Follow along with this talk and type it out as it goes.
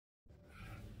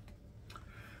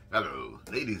Hello,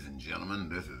 ladies and gentlemen.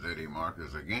 This is Eddie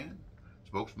Marcus again,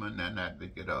 spokesman and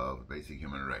advocate of basic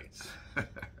human rights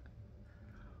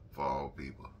for all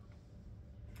people.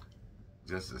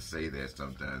 Just to say that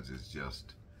sometimes it's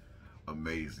just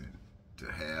amazing to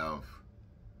have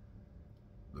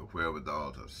the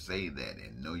wherewithal to say that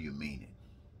and know you mean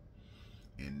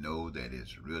it, and know that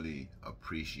it's really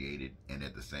appreciated and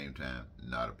at the same time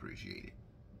not appreciated.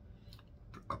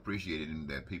 Appreciated in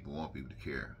that people want people to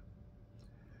care,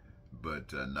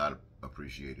 but not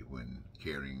appreciated when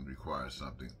caring requires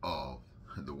something of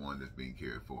the one that's being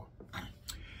cared for.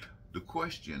 The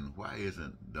question, why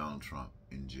isn't Donald Trump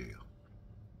in jail?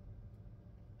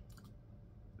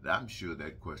 I'm sure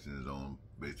that question is on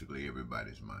basically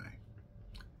everybody's mind.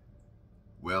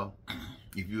 Well,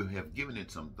 if you have given it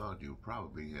some thought, you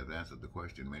probably have answered the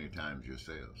question many times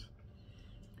yourselves.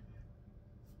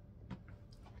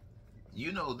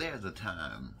 You know, there's a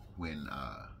time when,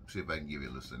 see if I can give you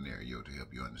a little scenario to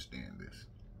help you understand this.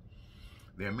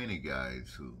 There are many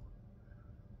guys who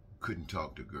couldn't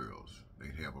talk to girls.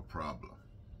 They'd have a problem.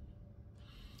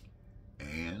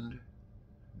 And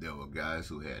there were guys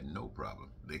who had no problem.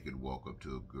 They could walk up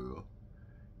to a girl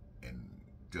and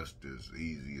just as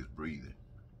easy as breathing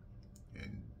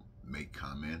and make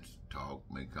comments, talk,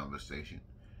 make conversation,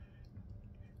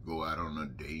 go out on a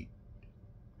date,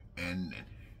 and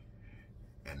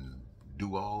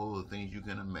do all the things you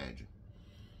can imagine.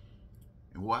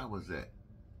 And why was that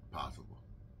possible?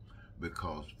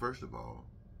 Because, first of all,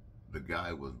 the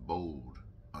guy was bold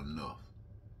enough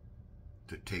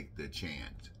to take the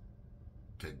chance,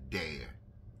 to dare,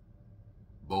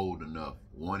 bold enough,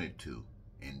 wanted to,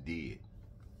 and did.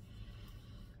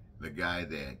 The guy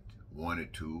that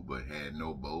wanted to but had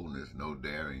no boldness, no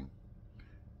daring,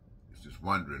 is just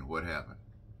wondering what happened.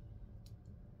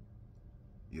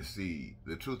 You see,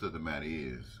 the truth of the matter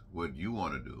is, what you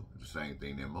want to do is the same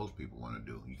thing that most people want to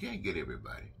do. You can't get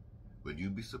everybody, but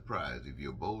you'd be surprised if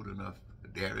you're bold enough,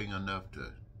 daring enough to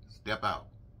step out.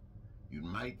 You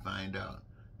might find out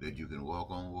that you can walk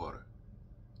on water.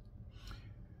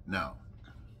 Now,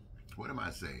 what am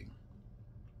I saying?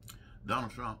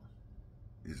 Donald Trump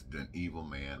is an evil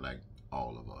man like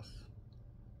all of us.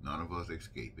 None of us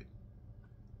escape it.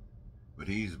 But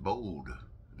he's bolder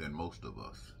than most of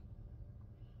us.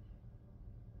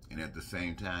 And at the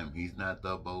same time, he's not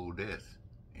the boldest,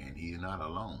 and he's not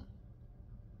alone.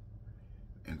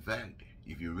 In fact,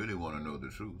 if you really want to know the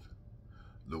truth,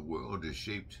 the world is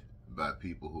shaped by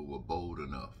people who were bold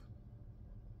enough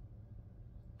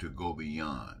to go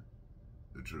beyond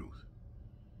the truth.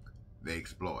 They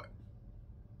exploit.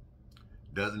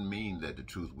 Doesn't mean that the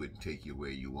truth wouldn't take you where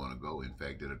you want to go. In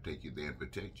fact, it'll take you there and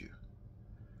protect you.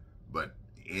 But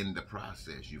in the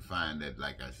process, you find that,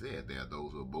 like I said, there are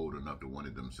those who are bold enough to want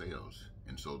it themselves,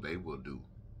 and so they will do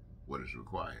what is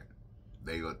required.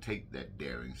 They will take that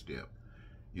daring step.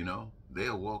 You know,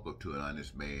 they'll walk up to an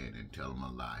honest man and tell him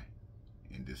a lie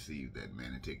and deceive that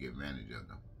man and take advantage of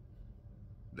them.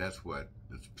 That's what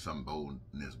some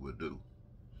boldness will do.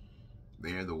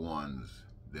 They're the ones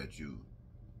that you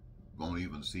won't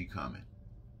even see coming.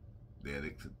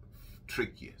 They'll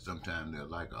trick you. Sometimes they're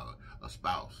like a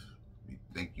spouse. You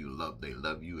think they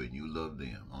love you and you love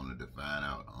them, only to find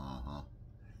out,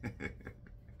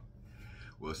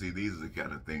 Well, see, these are the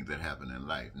kind of things that happen in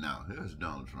life. Now, here's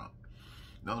Donald Trump.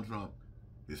 Donald Trump,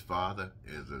 his father,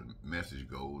 as a message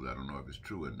goes, I don't know if it's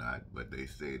true or not, but they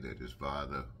say that his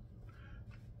father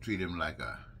treated him like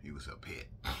he was a pet.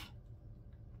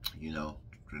 You know,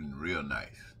 treating him real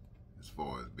nice as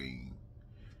far as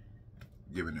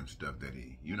giving him stuff that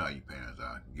you know how your parents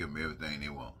are, give them everything they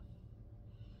want.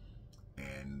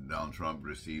 And Donald Trump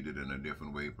received it in a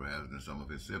different way, perhaps, than some of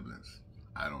his siblings.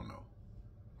 I don't know.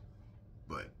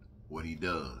 But what he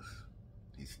does,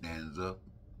 he stands up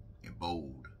and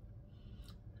bold.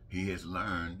 He has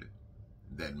learned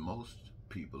that most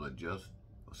people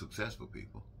successful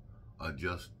people are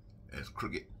just as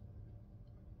crooked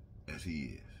as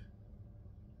he is.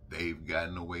 They've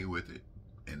gotten away with it,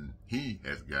 and he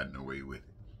has gotten away with it.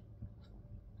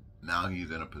 Now he's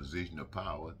in a position of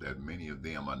power that many of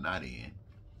them are not in,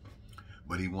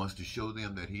 but he wants to show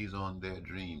them that he's on their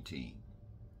dream team.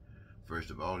 First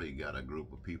of all, he got a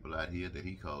group of people out here that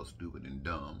he calls stupid and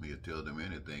dumb. He'll tell them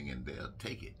anything and they'll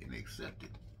take it and accept it,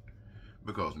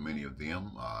 because many of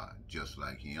them are just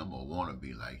like him or want to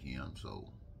be like him, so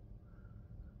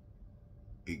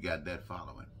he got that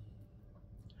following.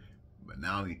 But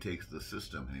now he takes the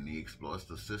system and he exploits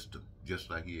the system, just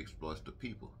like he exploits the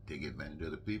people. Take advantage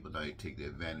of the people, now he takes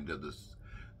advantage of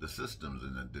the systems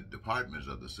and the departments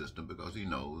of the system, because he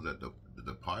knows that the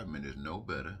department is no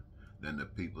better than the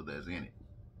people that's in it,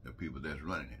 the people that's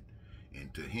running it.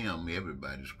 And to him,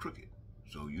 everybody's crooked.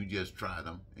 So you just try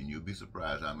them, and you'll be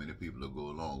surprised how many people will go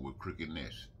along with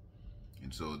crookedness.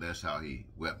 And so that's how he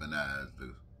weaponized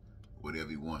whatever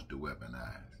he wants to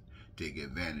weaponize, take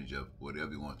advantage of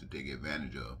whatever he wants to take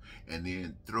advantage of, and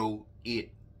then throw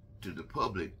it to the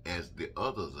public as the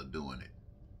others are doing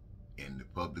it. And the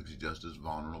public's just as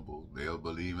vulnerable. They'll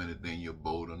believe anything you're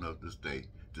bold enough to say.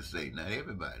 Not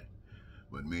everybody,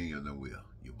 but many of them will.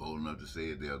 You're bold enough to say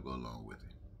it, they'll go along with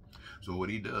it. So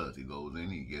what he does, he goes in,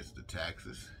 he gets the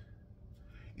taxes,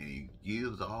 and he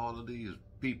gives all of these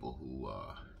people who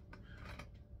are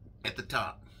at the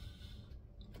top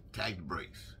tax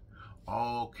breaks,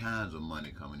 all kinds of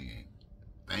money coming in,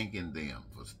 thanking them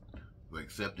for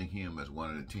accepting him as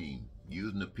one of the team,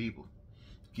 using the people,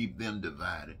 keep them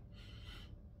divided.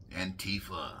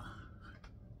 Antifa,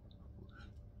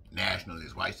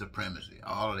 nationalists, white supremacy,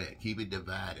 all of that, keep it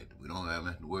divided. We don't have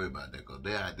nothing to worry about that because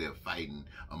they're out there fighting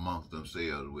amongst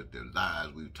themselves with their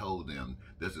lies. We've told them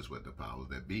this is what the powers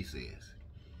that be says.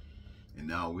 And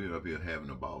now we're up here having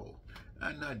a ball.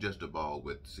 And not just a ball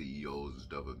with CEOs and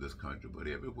stuff of this country, but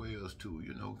everywhere else too,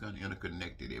 you know, kind of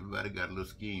interconnected. Everybody got a little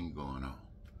scheme going on.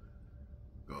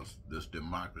 Because this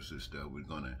democracy stuff, we're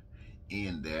going to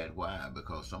end that. Why?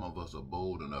 Because some of us are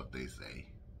bold enough, they say,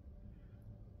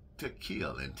 to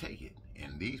kill and take it.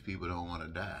 And these people don't want to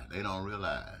die. They don't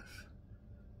realize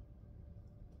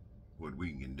what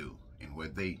we can do and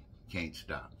what they can't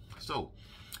stop. So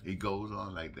it goes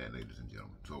on like that, ladies and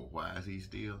gentlemen. So why is he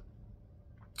still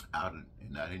out and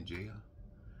not in jail?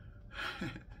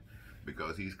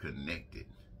 Because he's connected.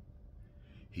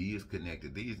 He is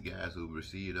connected. These guys who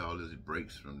received all these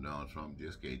breaks from Donald Trump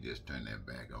just can't just turn their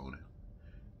back on him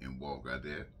and walk out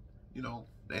there. You know,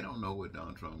 they don't know what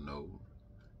Donald Trump knows.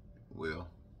 Well,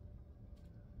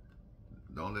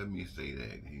 don't let me say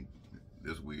that.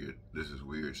 This is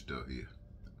weird stuff here.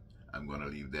 I'm going to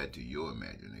leave that to your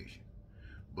imagination.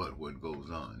 But what goes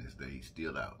on is that he's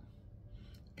still out.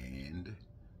 And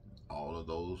all of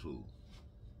those who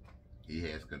he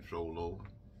has control over,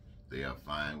 they are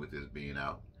fine with his being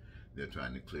out. They're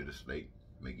trying to clear the slate,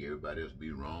 make everybody else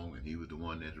be wrong, and he was the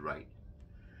one that's right.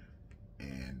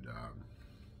 And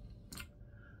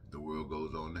the world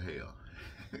goes on to hell.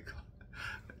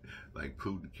 Like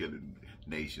Putin killing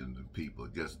nations and people,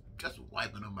 just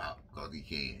wiping them out because he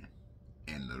can.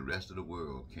 And the rest of the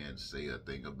world can't say a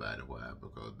thing about it. Why?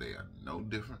 Because they are no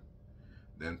different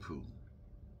than Putin.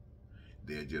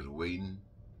 They're just waiting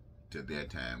till their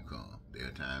time comes.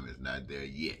 Their time is not there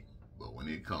yet, but when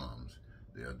it comes,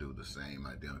 they'll do the same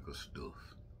identical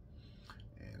stuff.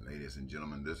 And ladies and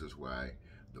gentlemen, this is why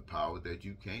the power that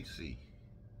you can't see,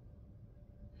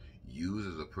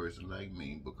 uses a person like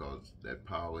me, because that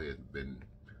power has been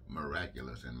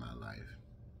miraculous in my life.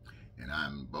 And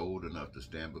I'm bold enough to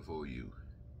stand before you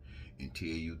and tell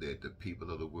you that the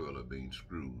people of the world are being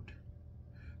screwed.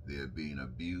 They're being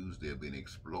abused. They're being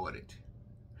exploited.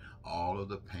 All of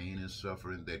the pain and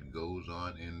suffering that goes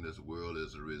on in this world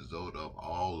is a result of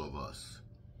all of us.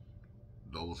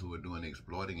 Those who are doing the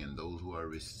exploiting and those who are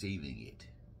receiving it.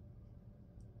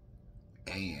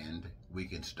 And we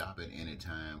can stop it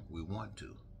anytime we want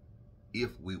to,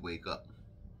 if we wake up.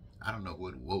 I don't know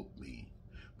what woke means,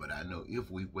 but I know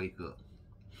if we wake up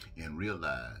and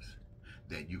realize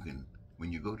that you can,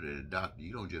 when you go to the doctor,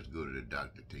 you don't just go to the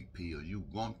doctor to take pills. You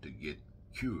want to get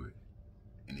cured.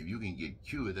 And if you can get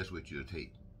cured, that's what you'll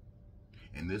take.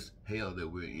 And this hell that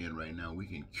we're in right now, we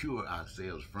can cure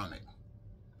ourselves from it.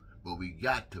 But we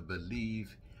got to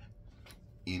believe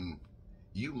in,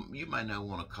 you might not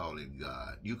want to call it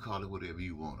God. You call it whatever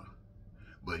you want to.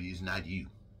 But he's not you.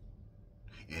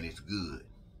 And it's good.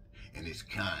 And it's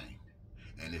kind.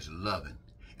 And it's loving.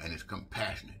 And it's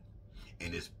compassionate.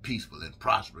 And it's peaceful and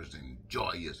prosperous and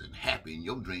joyous and happy, and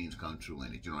your dreams come true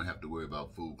in it. You don't have to worry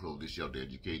about food, clothing, shelter,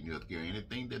 education, healthcare,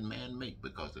 anything that man make,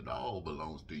 because it all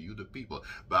belongs to you, the people,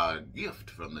 by a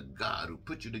gift from the God who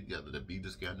put you together to be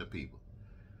this kind of people.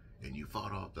 And you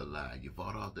fought off the lie, you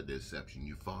fought off the deception,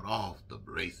 you fought off the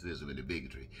racism and the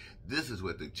bigotry. This is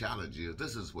what the challenge is.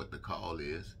 This is what the call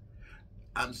is.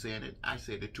 I'm saying it. I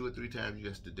said it 2 or 3 times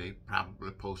yesterday, probably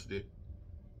posted it,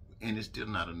 and it's still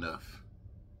not enough.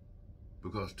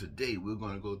 Because today we're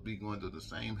going to be going through the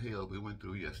same hell we went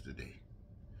through yesterday,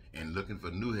 and looking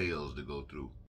for new hells to go through.